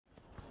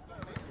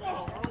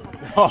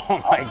Oh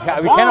my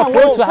God, we can't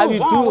afford to have you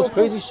do those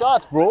crazy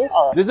shots, bro.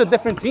 This is a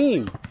different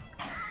team.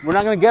 We're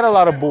not gonna get a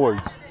lot of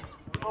boards.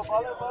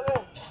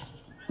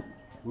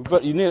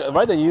 But you need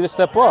right there. You need to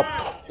step up.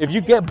 If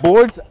you get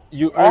boards,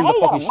 you earn the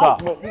fucking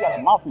shot. You got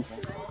a mouthpiece.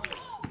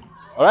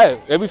 All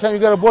right. Every time you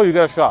get a board, you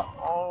get a shot.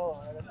 Oh,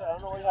 I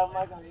don't know where you have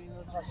mic on.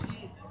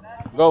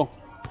 Go.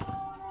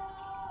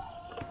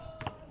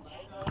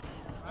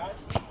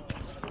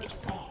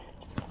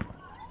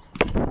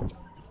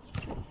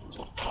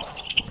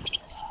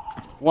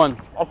 One.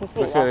 That's the shit.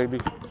 Good shit, AB.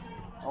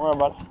 Don't worry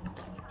about it.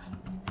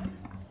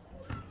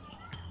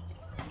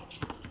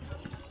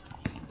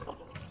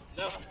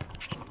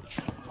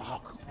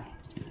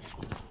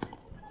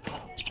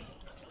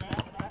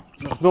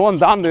 There's no one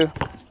down there.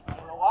 I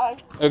don't know why.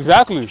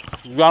 Exactly.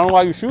 I don't know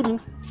why you're shooting.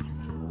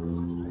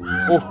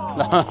 Oh.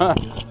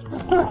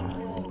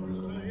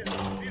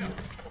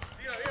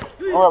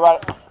 Don't worry about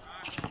it.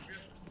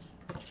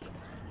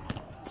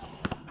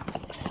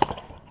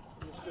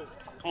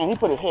 Man, he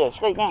put his head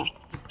straight down.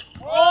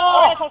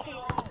 Oh!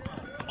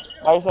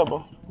 By yourself,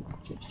 bro.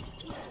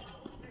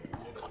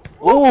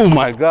 Oh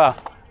my God.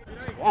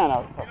 Damn, that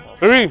was tough.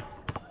 3.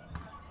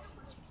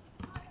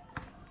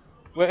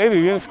 Wait, Eddie,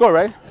 you didn't score,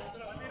 right?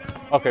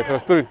 Okay, so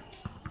it's 3.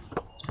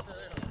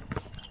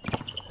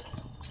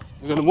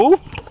 You gonna move?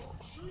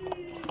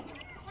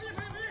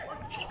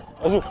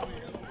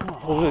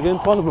 Oh, get in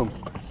front of him.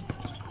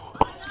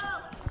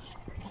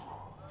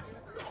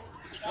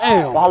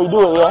 Damn. That's how we do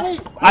it, yeah?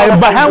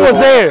 My hand was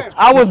there.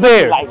 I was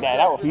there. Like that.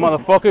 That was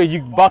Motherfucker,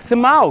 you box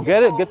him out.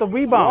 Get it. Get the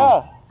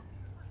rebound.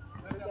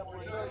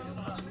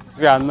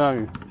 Yeah, I know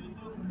you.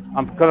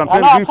 Because I'm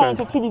playing I'm defense.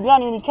 to TV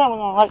Johnny when the camera's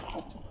on, right?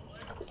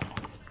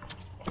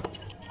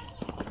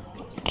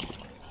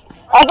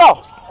 Let's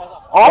go.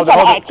 Oh, I'm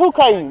trying to act too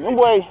crazy. Them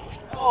boy.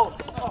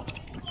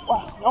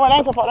 No, it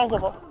ain't your fault. It ain't your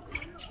fault.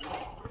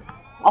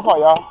 My fault,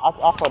 y'all.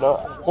 I fucked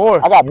up.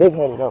 4. I got big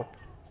headed though.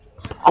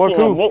 4-2. I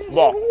can't admit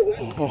that.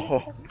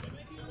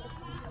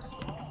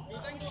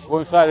 Go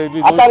inside, AD. Go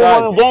I thought it was one inside.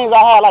 of them games I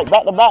had like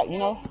back to back, you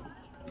know.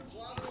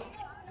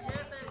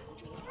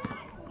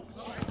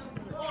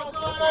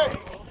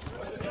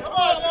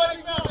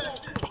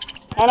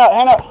 Hand up,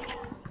 hand up.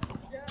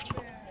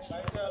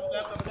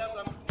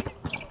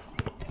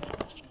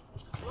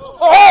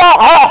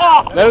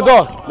 Let it go.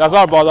 That's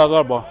our ball. That's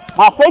our ball.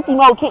 My safety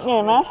mode kicked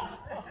in, man.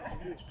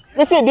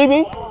 Good shit,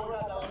 DB.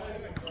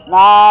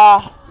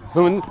 Nah.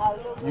 So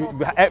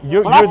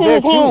you're there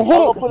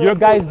too. Your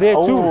guy's there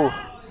too.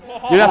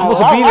 You're not supposed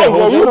to be there,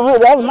 Jose.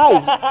 That was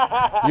nice.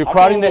 You're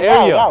crowding the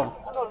area.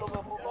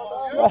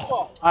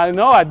 I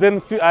know. I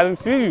didn't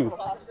feel you.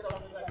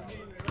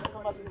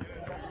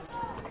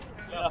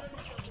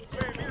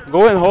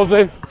 Go in,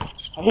 Jose.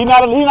 He's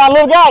not a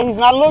little guy. He's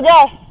not a little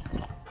guy.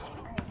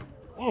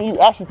 Man, you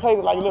actually played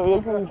it like a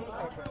little.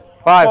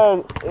 5.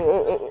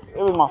 It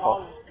was my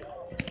fault.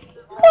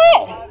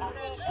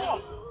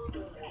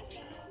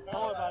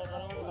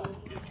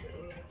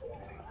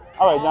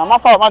 All right, John. My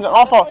fault,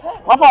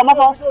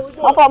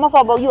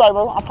 bro. You right,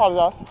 bro. I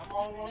apologize.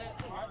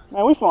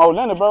 Man, we from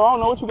Orlando, bro. I don't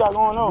know what you got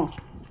going on.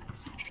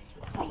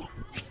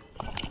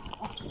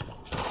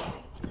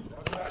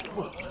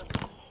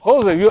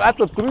 Jose, you're at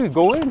the 3.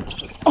 Go in.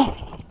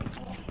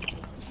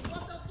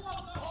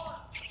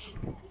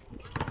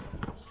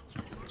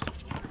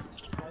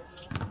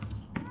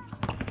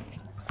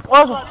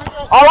 All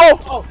right.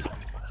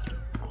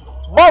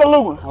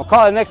 Butterloo. I'll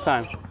call it next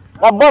time.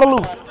 That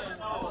Butterloo.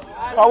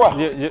 Oh, what?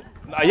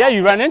 Yeah,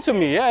 you ran into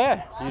me.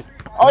 Yeah.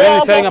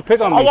 You're setting a pick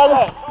on me. You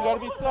gotta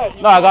be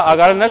set. No, I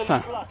got it next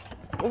time.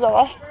 It's all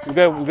right. We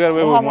get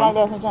away with one. Like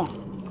that sometimes.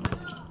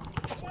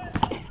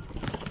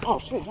 Oh,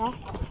 shit, John.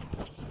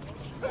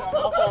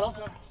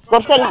 Go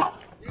straight in.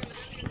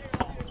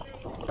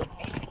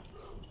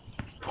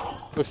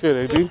 Good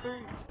shit, AD.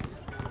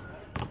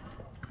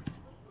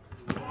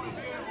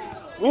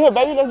 We here,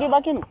 baby. Let's get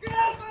back in it.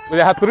 Will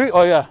they have 3?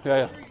 Oh, yeah.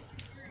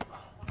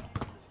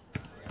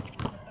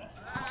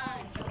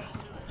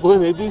 Go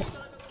in, AD.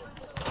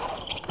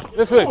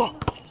 This way.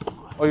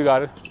 Oh, you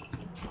got it.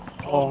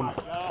 Oh, my.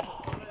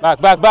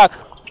 Back.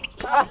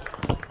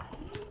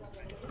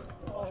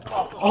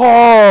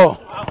 Oh.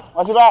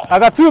 Watch your back. I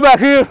got 2 back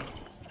here.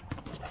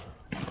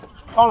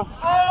 Corner.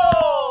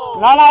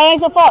 No, it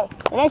ain't your fault.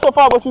 It ain't your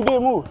fault, but you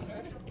did move.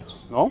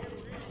 No?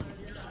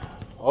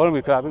 I wouldn't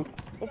be clapping.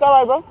 It's all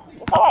right, bro.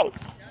 It's all right.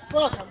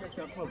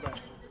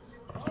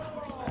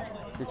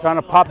 You're trying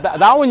to pop that.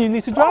 That one you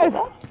need to drive.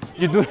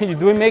 You're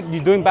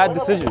doing bad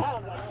decisions.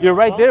 You're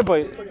right there,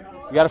 but you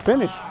gotta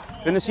finish.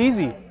 Finish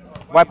easy.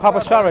 Why pop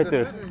a shot right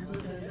there?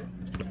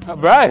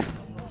 Right.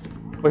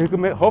 But he could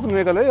hopefully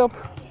make a layup.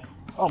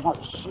 Oh my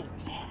shit.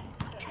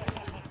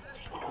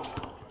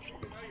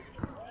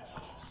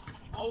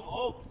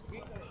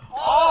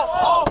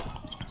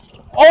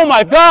 Oh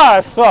my God,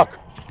 I suck.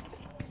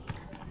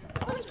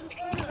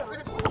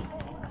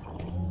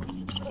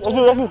 Let's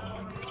do.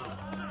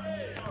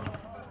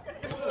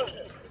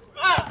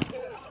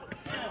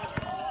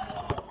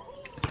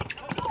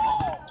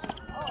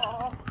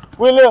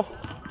 We live.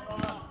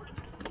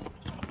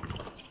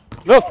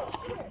 Look.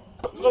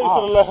 You should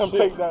have let him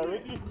take that,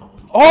 Richie.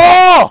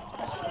 Oh!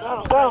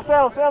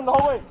 Sam, the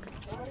whole way.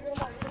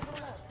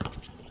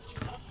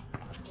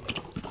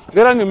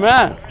 Get on your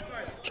man.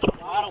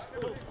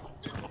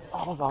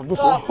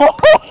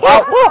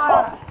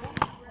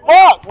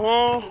 Fuck,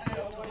 man.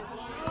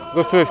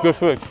 Good switch.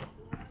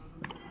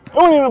 It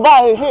wasn't even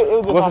about his hit. It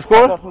was just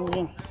What's the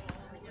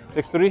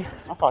score? 6-3.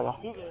 I thought y'all.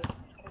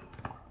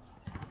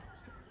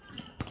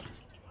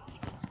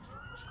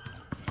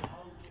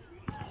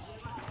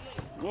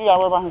 You gotta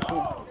worry about him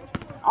shooting.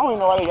 I don't even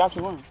know why they got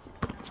you winning.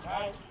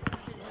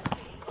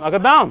 Knock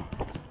it down.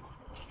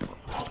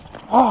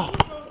 Oh!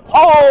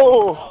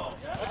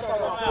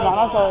 No,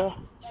 that's all.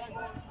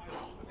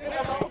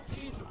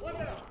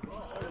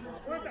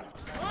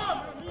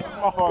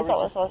 My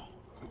fault. Sorry.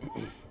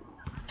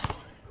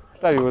 I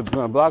thought you were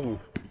gonna block me.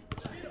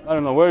 I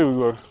don't know where we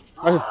were.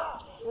 Right here.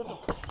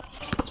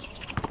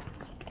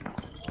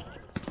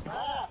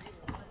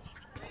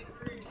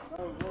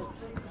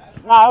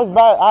 Nah, it was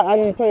bad. I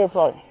didn't play it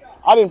right.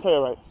 I didn't play it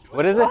right.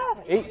 What is it?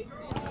 8?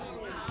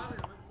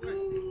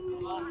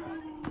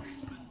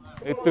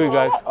 8-3,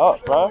 guys.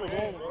 Up, bro.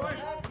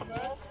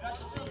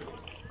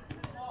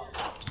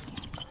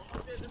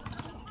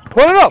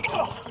 Put it up.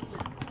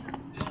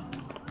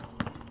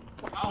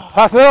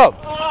 Pass it up.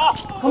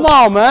 Come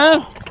on,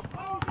 man.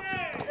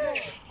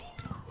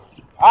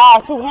 Ah,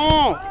 2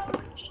 hands.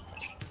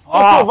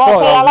 Ah, I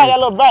like that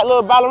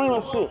little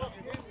ballerina shit.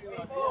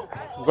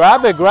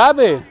 Grab it.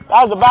 That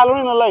was the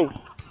ballerina leg.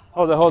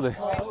 Hold it.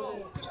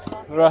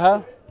 What do I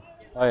have?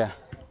 Oh, yeah.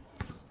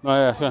 No,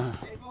 yeah, sure.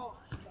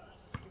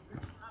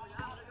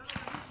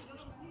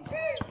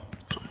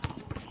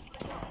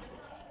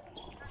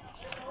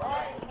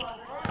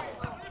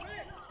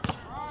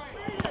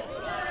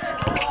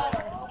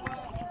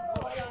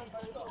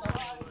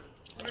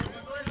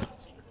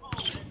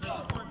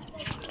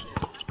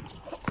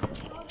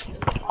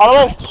 All the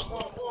way.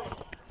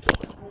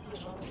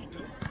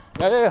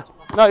 Yeah.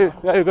 No,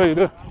 you're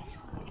good.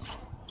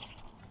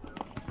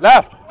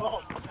 Left.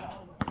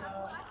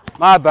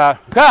 My bad.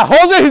 God,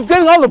 hold it. He's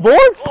getting all the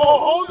boards? Oh,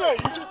 hold it.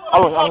 You just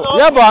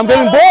Yeah, but I'm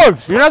getting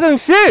boards. You're not getting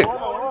shit.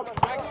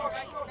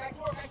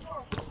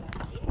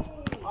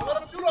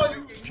 let him shoot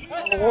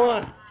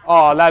on you.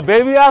 Oh, that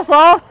baby ass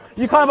foul?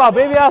 You calling about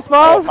baby ass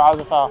fouls? Foul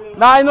is a foul.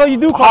 Nah, I know you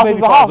do call House baby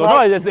is a fouls. house, No,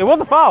 right? it was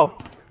a foul.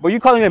 But you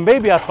calling them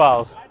baby ass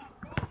fouls.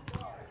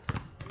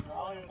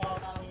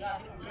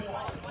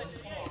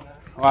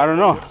 Well, I don't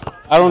know.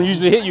 I don't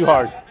usually hit you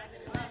hard.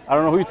 I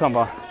don't know who you're talking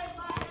about.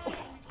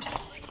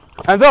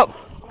 Hands up.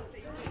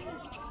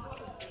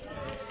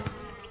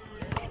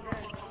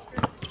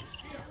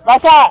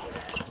 Back side.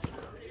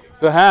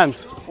 Good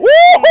hands. Woo!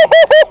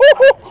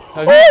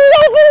 You gotta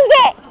finish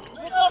that.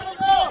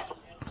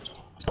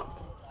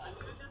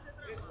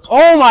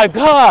 Oh my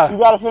God. You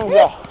gotta finish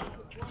that.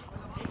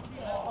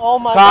 Oh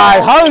my God,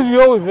 God. how is he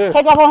always there?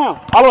 Take off on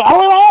him. All the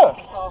way right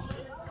here.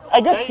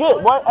 Hey, good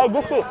shit, boy. Hey,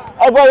 good shit.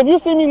 Hey, bro, if you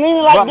see me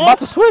leaning like About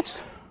to this, switch.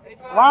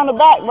 round the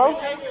back, bro.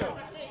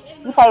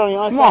 You probably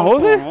don't Come on,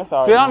 Jose. That's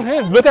all Sit right, on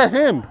him. Look at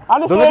him. I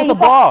Don't understand look at the you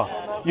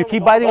ball. You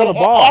keep biting on the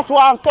ball. That's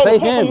why I'm saying Play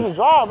it's for you him. to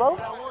drive, bro.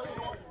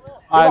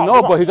 I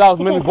know, but he got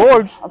many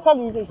boards. I'm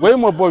telling you. Way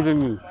more boards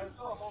than you.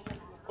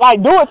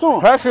 Like, do it to him.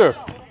 Pressure.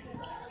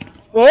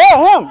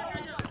 Yeah, him.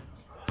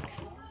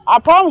 I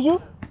promise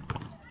you.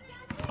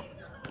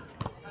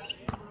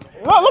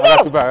 Look I at got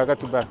him.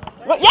 too bad.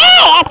 Look, yeah,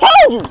 I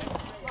told you.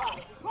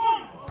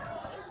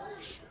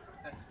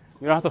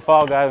 You don't have to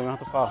foul, guys. You don't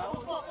have to foul.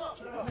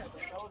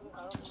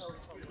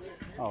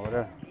 Oh,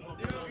 whatever.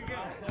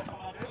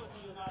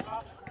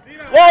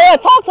 Yeah,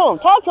 talk to him.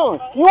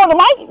 You want the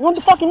mic? You want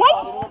the fucking mic?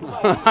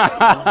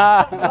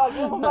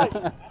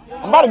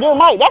 I'm about to give him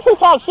a mic. That's who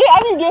talk shit.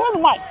 I need to give him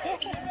a mic.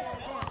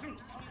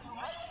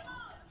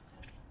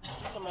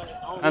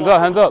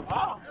 Hands up.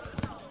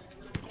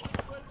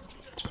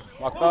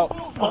 Locked out.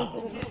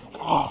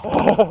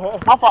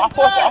 I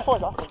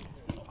forced it.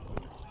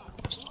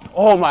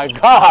 Oh my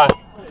God.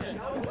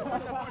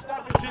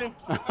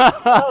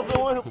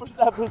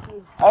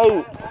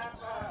 Hey.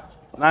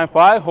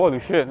 9-5. Holy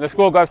shit. Let's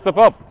go, guys. Step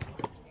up.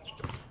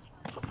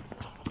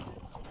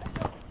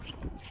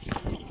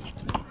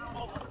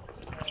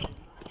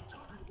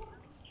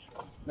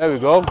 There we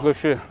go. Good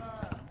shit.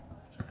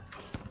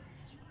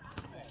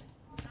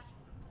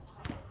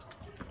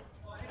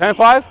 Ten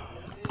 5.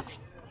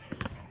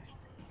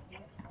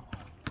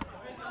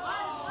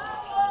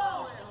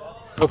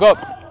 Look up.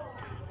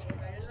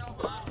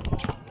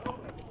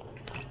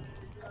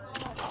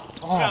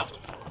 Oh.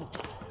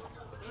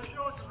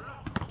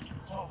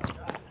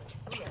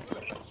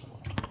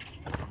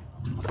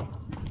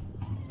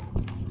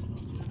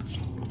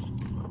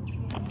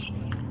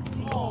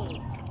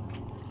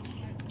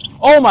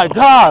 Oh my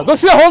God! Go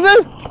shoot,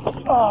 Jose! Get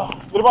the ball.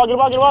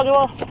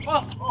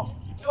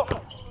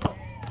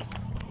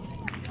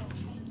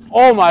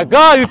 Oh my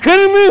God! You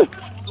kidding me?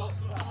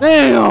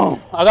 Damn!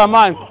 I got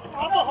mine.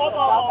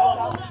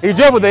 He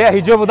dribbled it. Yeah,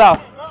 he dribbled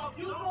out.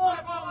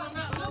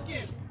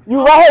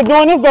 You right here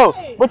doing this though.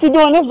 But you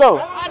doing this though.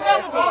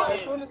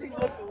 As soon as he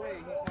looked away.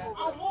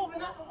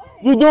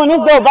 You doing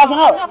this though, backing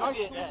up.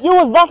 You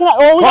was backing up.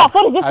 Oh, we got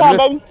footage this time,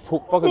 baby.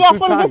 We got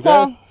footage this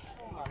time.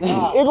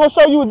 It gonna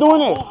show you was doing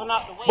this.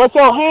 But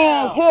your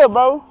hands here,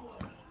 bro.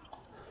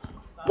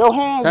 Your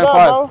hands up,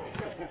 bro.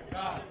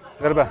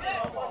 Get it back.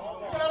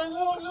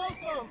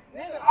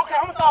 Okay,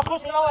 I'm gonna start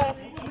pushing your ass.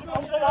 I'm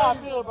gonna show you how I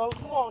feel, bro.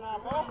 Come on now,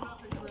 bro.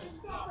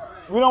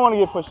 We don't want to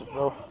get pushed,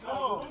 bro.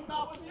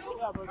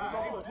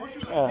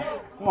 Yeah,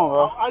 come on,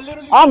 bro.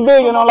 I'm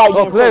big and don't like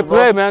getting pushed,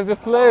 Play, man.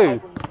 Just play.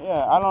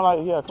 Yeah, I don't like.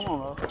 Yeah,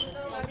 come on, bro.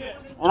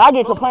 And I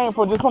get complained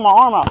for just put my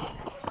arm out.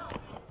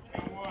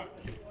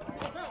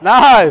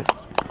 Nice.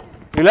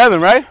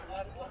 11, right?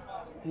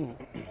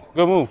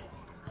 Good move.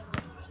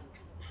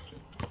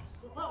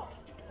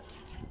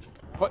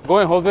 Go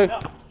in, Jose.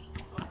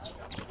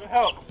 Good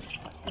help.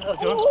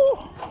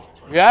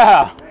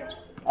 Yeah.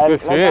 Hey,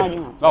 good shit.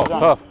 Oh,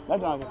 tough.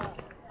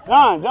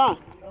 John.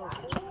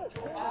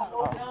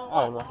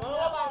 All right,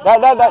 bro.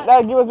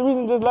 That give us a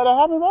reason to just let it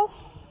happen, bro.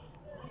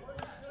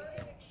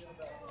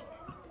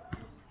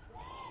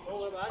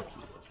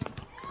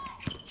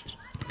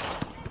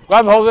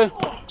 Grab him, Jose.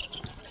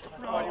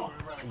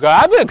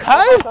 Grab it,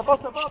 Kai.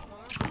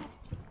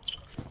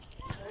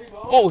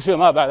 Oh shit,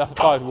 my bad. That's the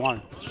call if you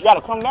want. You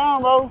gotta come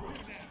down, bro.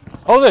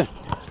 Jose.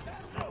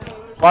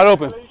 Wide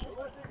open.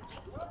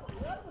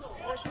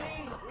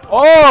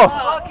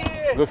 Oh!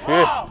 Good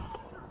shit.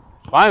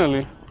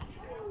 Finally.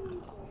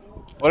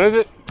 What is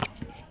it?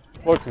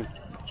 14.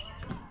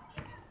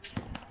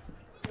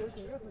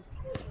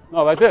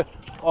 No, right there.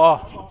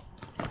 Oh.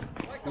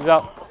 He's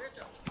out.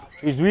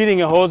 He's reading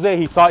it, Jose.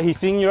 He's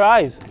seeing your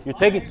eyes. You're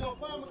taking.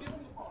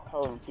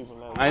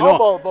 I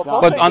know.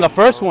 But on the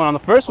first one,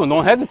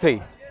 don't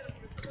hesitate.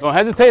 Don't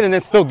hesitate and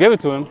then still give it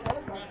to him.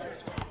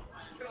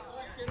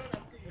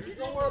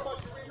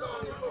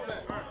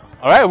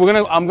 All right,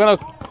 I'm gonna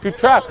keep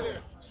track.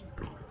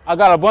 I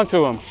got a bunch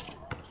of them.